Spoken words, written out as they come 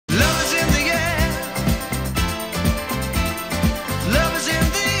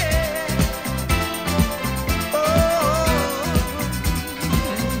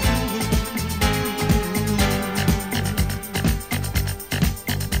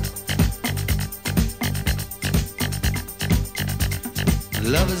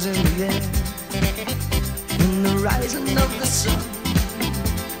Love is in the air, in the rising of the sun.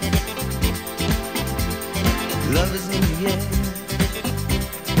 Love is in the air,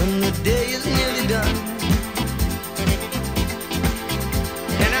 when the day is nearly done.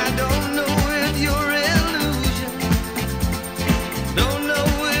 And I don't know if you're illusion, don't know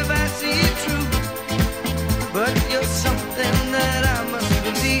if I see it true, but you're something that I must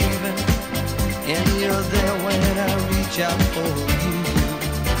believe in, and you're there when I reach out for you.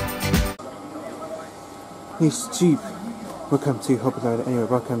 It's cheap. Welcome to Hobbyloader. Anyway,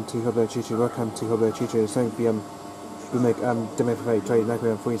 welcome to Hobbyloader Choo-Choo. Welcome to Hobbyloader Choo-Choo. So we make demo for very trade, like we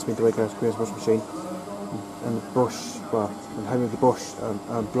have 3-spin to wake house, Korea's washing machine, and the Bosch, well, and home of the Bosch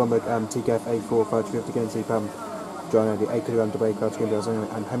Blomberg TKF A45W again, so drawing the 8 kg to wake house,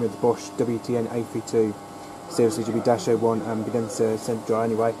 and home of the Bosch WTN A32 seriously GB-01 begin to send dry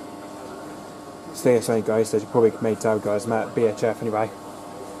anyway. Stay aside guys, so you probably made out guys, I'm at BHF anyway.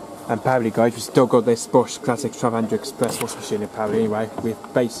 And apparently guys, we've still got this Bosch Classic 1200 Express washing machine apparently anyway. We've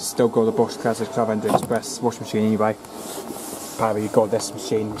basically still got the Bosch Classic 1200 Express washing machine anyway. Apparently we've got this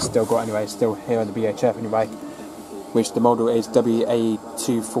machine, we've still got anyway, still here on the BHF anyway. Which the model is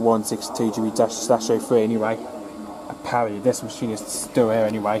WA24162GB-03 anyway. Apparently this machine is still here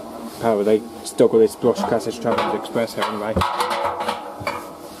anyway. Apparently still got this Bosch Classic 1200 Express here anyway.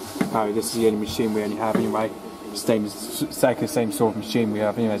 Apparently this is the only machine we only have anyway. Exactly the same sort of machine we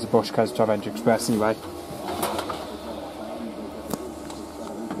have anyway as a Bosch Classic 1200 Express anyway.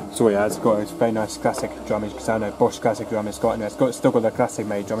 So yeah, it's got a very nice classic drum, because I know Bosch Classic drum it's got anyway. Still got the classic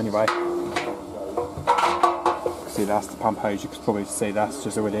made drum anyway. See, that's the pump hose, you can probably see that's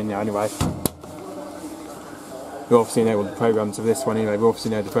just already in there anyway. We obviously know all the programs of this one anyway, we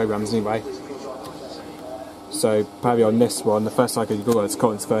obviously know the programs anyway. So probably on this one, the first cycle you got is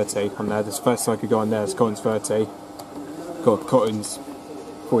Cotton's 30 on there. This first cycle you got on there is Cotton's 30. Got Cotton's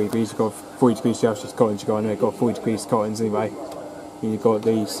 40 degrees, you've got 40 degrees Celsius Cottons you got on there, got 40 degrees Cottons anyway. And you've got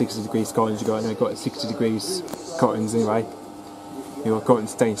the 60 degrees Cottons you got on there, got 60 degrees Cottons anyway. You've got Cotton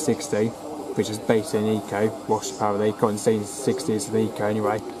Stain 60, which is based in Eco, wash apparently. Cotton Stain 60 is an Eco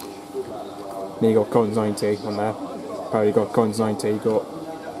anyway. Then you got Cotton's 90 on there. Apparently you got Cotton's 90, you got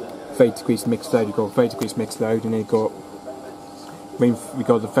 30 degrees mixed load, you got 30 degrees mixed load, and then you got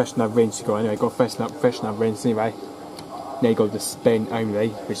the freshen up rinse, you got anyway, got freshen up rinse anyway. Then you got the spin only,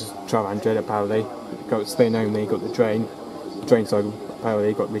 which is 1200 apparently. You got spin only, you got the drain cycle apparently,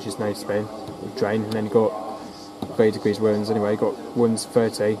 you got which is no spin, drain, and then you got 30 degrees Woolens anyway, you got Woolens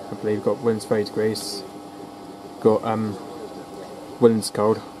 30, I believe you got Woolens 30 degrees. Got Woolens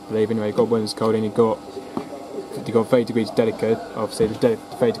cold, I believe anyway, you got Woolens cold, and you got 30 degrees delicate, obviously the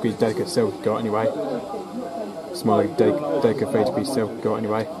 30 degrees delicate silk you got anyway. Small delicate 30 degrees silk you got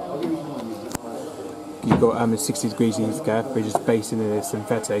anyway. You got 60 degrees East Care, which is based in the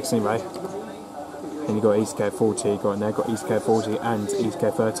synthetics anyway. Then you got East Care 40 you got in there, got East Care 40 and East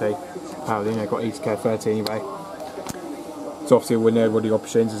Care 30. Apparently, you know, got East Care 30 anyway. So obviously we know what the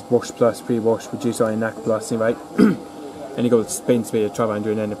options is: wash plus, pre-wash, reduce iron knack plus anyway. And you got the spin speed of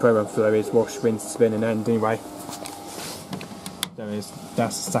 1200, and then the program flow is wash, rinse, spin, and end anyway.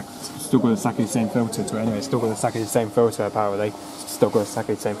 That's still got exactly the same filter to it anyway. Still got exactly the same filter apparently. Still got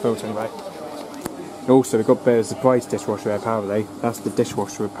exactly the same filter anyway. Also, we've got better surprise dishwasher apparently. That's the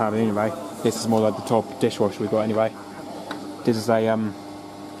dishwasher apparently anyway. This is more like the top dishwasher we've got anyway. This is a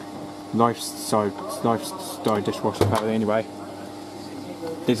LifeStyle dishwasher apparently anyway.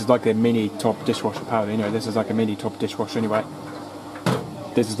 This is like a mini top dishwasher apparently anyway. This is like a mini top dishwasher anyway.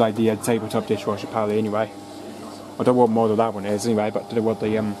 This is like the tabletop dishwasher apparently anyway. I don't know what model that one is anyway, but I don't know what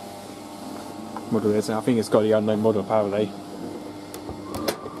the model is. I think it's got the unknown model apparently.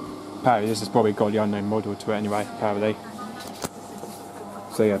 Apparently this has probably got the unknown model to it anyway, apparently.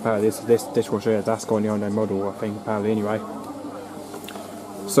 So yeah, apparently this dishwasher, that's got the unknown model I think, apparently anyway.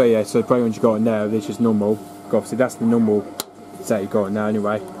 So yeah, so the programs you got in there, which is normal. Obviously that's the normal set you got in there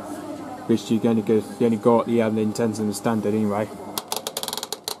anyway. Which you only got the intense and the standard anyway.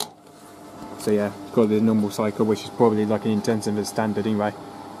 So yeah, it's got the normal cycle, which is probably like an intensive and standard anyway.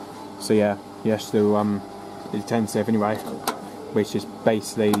 So yeah, yes, the intensive anyway, which is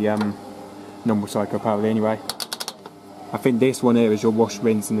basically normal cycle apparently anyway. I think this one here is your wash,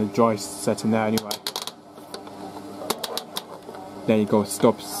 rinse, and the dry setting there anyway. Then you got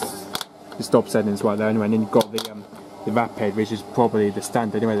the stop settings right there anyway, and then you've got the rapid, which is probably the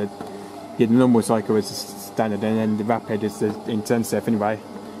standard anyway. The normal cycle is the standard, and then the rapid is the intensive anyway.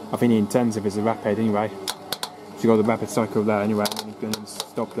 I think the intensive is the rapid anyway. So you got the rapid cycle there anyway, and then you can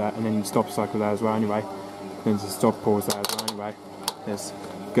stop that, and then the stop cycle there as well anyway. Then the stop pause there as well anyway. This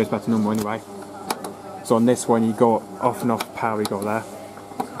goes back to normal anyway. So on this one you got off and off power you got there.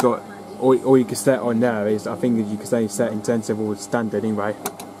 got all you can set on there is, I think you can only set intensive or standard anyway.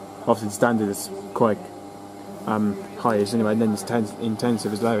 Obviously the standard is quite high anyway, and then the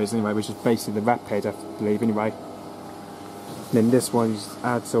intensive is lower anyway, which is basically the wrap page I believe anyway. And then this one's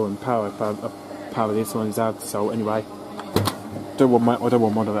add salt and power. This one's add salt anyway. I don't want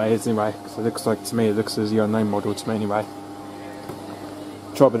what model that is anyway, because it looks like, to me, it looks as the unknown model to me anyway.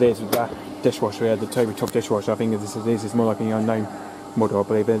 Trouble is with that dishwasher here, the Toby Top dishwasher, I think this is more like an unknown model, I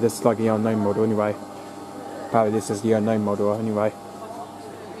believe. This is like the unknown model anyway. Apparently this is the unknown model anyway.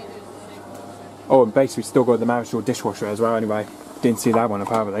 Oh, and basically still got the Marital dishwasher as well anyway. Didn't see that one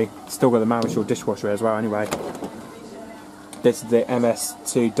apparently. Still got the Marital dishwasher as well anyway. This is the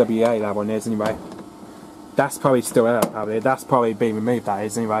MS2WA, that one is anyway. That's probably still there apparently. That's probably been removed, that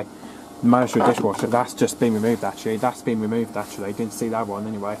is anyway. The Marital dishwasher, that's just been removed actually. That's been removed actually. Didn't see that one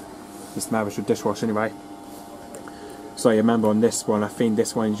anyway. This Marital dishwasher anyway. So you remember on this one, I think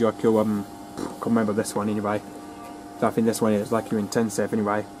this one is like your can't remember this one anyway. So I think this one is like your intensive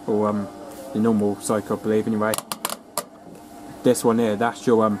anyway, or the normal cycle I believe anyway. This one here, that's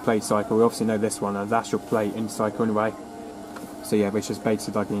your plate cycle. We obviously know this one, that's your plate in cycle anyway. So yeah, which is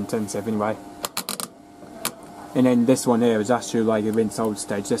basically like the intensive anyway. And then this one here is actually like a rinse hold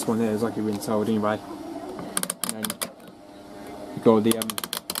stage. This one here is like a rinse hold anyway. And then you got the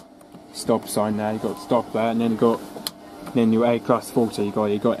stop sign there, you got stop there, and then you got your A class 40. You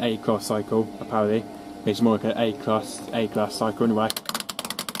got A class cycle apparently. It's more like an A class cycle anyway.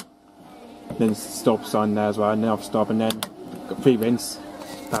 Then stop sign there as well, and then off stop, and then got pre-rinse.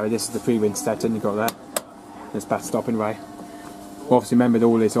 Apparently this is the pre-rinse setting you got there. There's back stop anyway. Well, obviously remember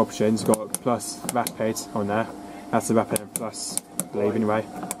all these options, you've got plus rapid on there. That's the rapid and plus, I believe anyway.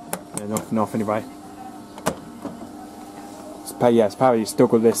 And then off and off anyway. So yes, apparently you still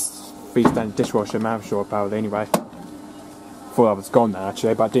got this freestanding dishwasher Marital apparently anyway. Thought I was gone there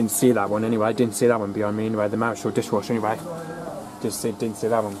actually, but I didn't see that one anyway. I didn't see that one behind me anyway, the Marital dishwasher anyway. Didn't see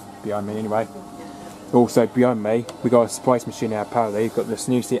that one behind me anyway. Also behind me, we got a surprise machine here apparently. We've got the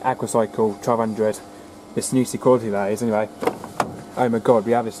Zanussi Aquacycle 1200. The Zanussi quality that is anyway. Oh my god,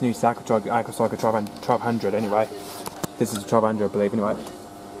 we have the Zanussi Aquacycle 1200 anyway. This is a 1200 I believe anyway.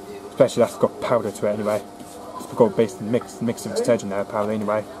 Especially that's got powder to it anyway. It's got basically mix of detergent there apparently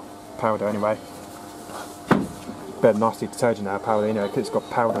anyway. Powder anyway. Bit of nasty detergent there apparently anyway, because it's got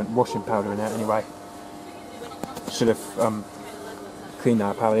powder, washing powder in it anyway. Should have cleaned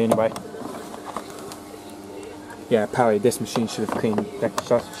that apparently anyway. Yeah, apparently this machine should have cleaned that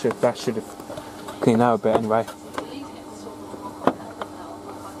should have cleaned out a bit anyway.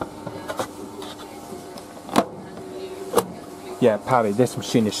 Yeah, apparently this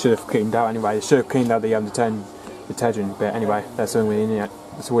machine should have cleaned out anyway. It should have cleaned out the detergent bit anyway. That's all in there.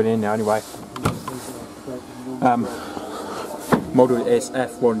 That's all in there anyway. Model is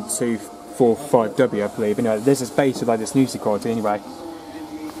F1245W I believe. Anyway, this is basically like this Zanussi quality anyway.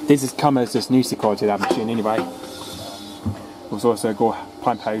 This is come as this Zanussi quality that machine anyway. It's also got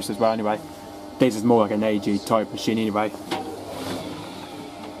pump hose as well anyway. This is more like an AG type machine anyway.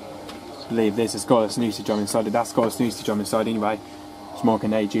 I believe this has got a Zanussi drum inside it. That's got a Zanussi drum inside anyway. It's more like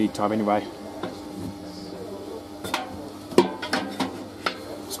an AG type anyway.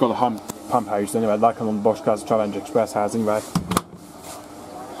 It's got a pump hose anyway, like on the Bosch Class 1200 Express has anyway.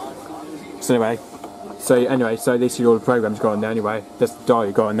 So anyway, so this is all the programs got on there anyway. That's the dial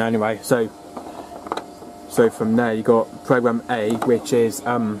you got on there anyway. So from there you got program A, which is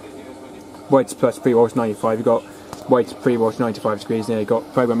weights plus pre-wash 95. You got weights pre-wash 95 degrees. And then you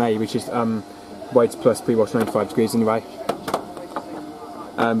got program A, which is weights plus pre-wash 95 degrees anyway.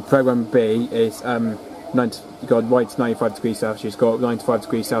 Program B is you got weights 95 degrees Celsius. Got 95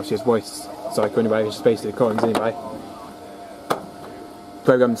 degrees Celsius weights cycle anyway, which is basically the cottons anyway.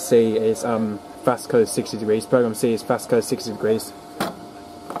 Program C is fast colour 60 degrees. Program C is fast colour 60 degrees.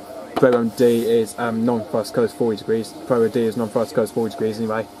 Program D is non-fast colours 40 degrees. Program D is non-fast colours 40 degrees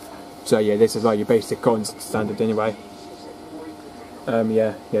anyway. So yeah, this is like your basic cotton standard anyway.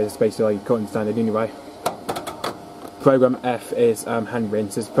 Yeah, this is basically like your cotton standard anyway. Program F is hand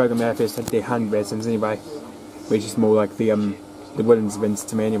rinses. Program F is the hand rinses anyway, which is more like the woolens rinse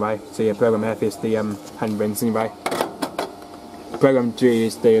to me anyway. So yeah, program F is the hand rinse anyway. Program G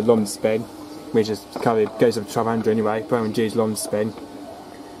is the lawn spin, which is goes up to 1200 anyway. Program G is lawn spin.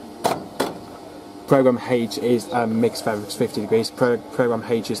 Program H is mixed fabrics 50 degrees. Program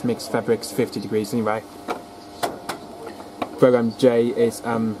H is mixed fabrics 50 degrees anyway. Program J is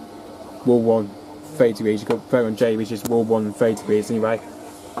wool 1 30 degrees. You've got program J, which is wool 1 30 degrees anyway.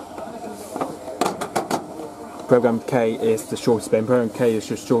 Program K is the short spin. Program K is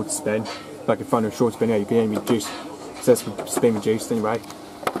just short spin, like a final short spin. Yeah, you can only reduce, so that's spin reduced anyway.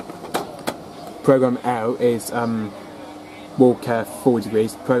 Program L is wall care 40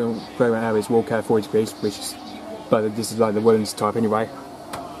 degrees. Program L is wall care 40 degrees, which is this is like the woolens type anyway.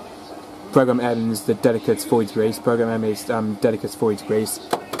 Program M is the delicates 40 degrees. Program M is delicates 40 degrees.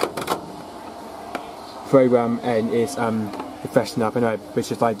 Program N is the freshen up anyway,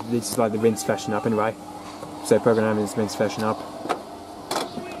 which is like this is like the rinse freshen up anyway. So program M is rinse freshen up.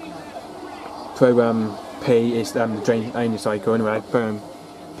 Program P is the drain only cycle anyway. Program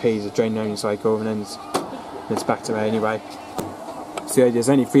P is a drain only cycle, and then it's back to A anyway. So there's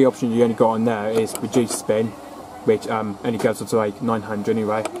only 3 options you only got on there. Is reduce spin, which only goes up to like 900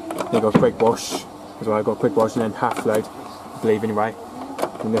 anyway. Then you've got quick wash as well. I've got quick wash and then half load, I believe anyway.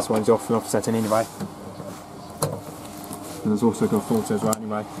 And this one's off and offsetting anyway. And there's also got filter as well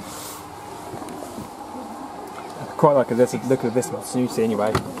anyway. I quite like this. Look at this one, Zanussi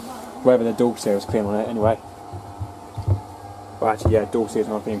anyway. Whether the door seal is clean on it anyway. Well, actually, yeah, door seal is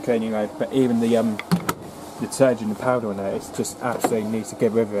not being clean anyway. But even the detergent, the powder on there, it's just absolutely needs to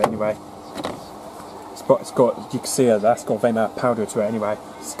get rid of it anyway. It's got, you can see that's got very much powder to it anyway.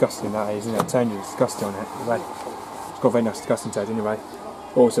 Disgusting that is, isn't it? Turns you disgusting on it anyway. It's got very nice disgusting to it anyway.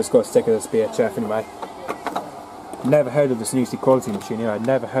 Also, it's got a sticker that's BHF anyway. Never heard of the Zanussi quality machine anyway.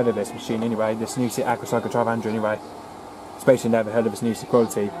 Never heard of this machine anyway. The Zanussi Aquacycle 1200 anyway. Especially never heard of the Zanussi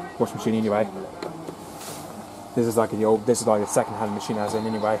quality washing machine anyway. This is like a second-hand machine as in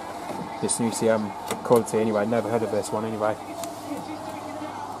anyway. The Zanussi quality anyway. Never heard of this one anyway.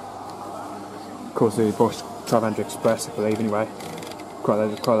 Of course, the Bosch 1200 Express, I believe anyway. Quite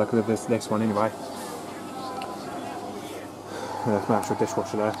like this one anyway. There's my actual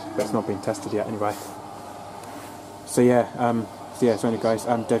dishwasher there, but it's not been tested yet anyway. So yeah, so anyway guys,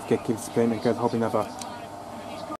 don't forget to keep it spinning and go to hobby another.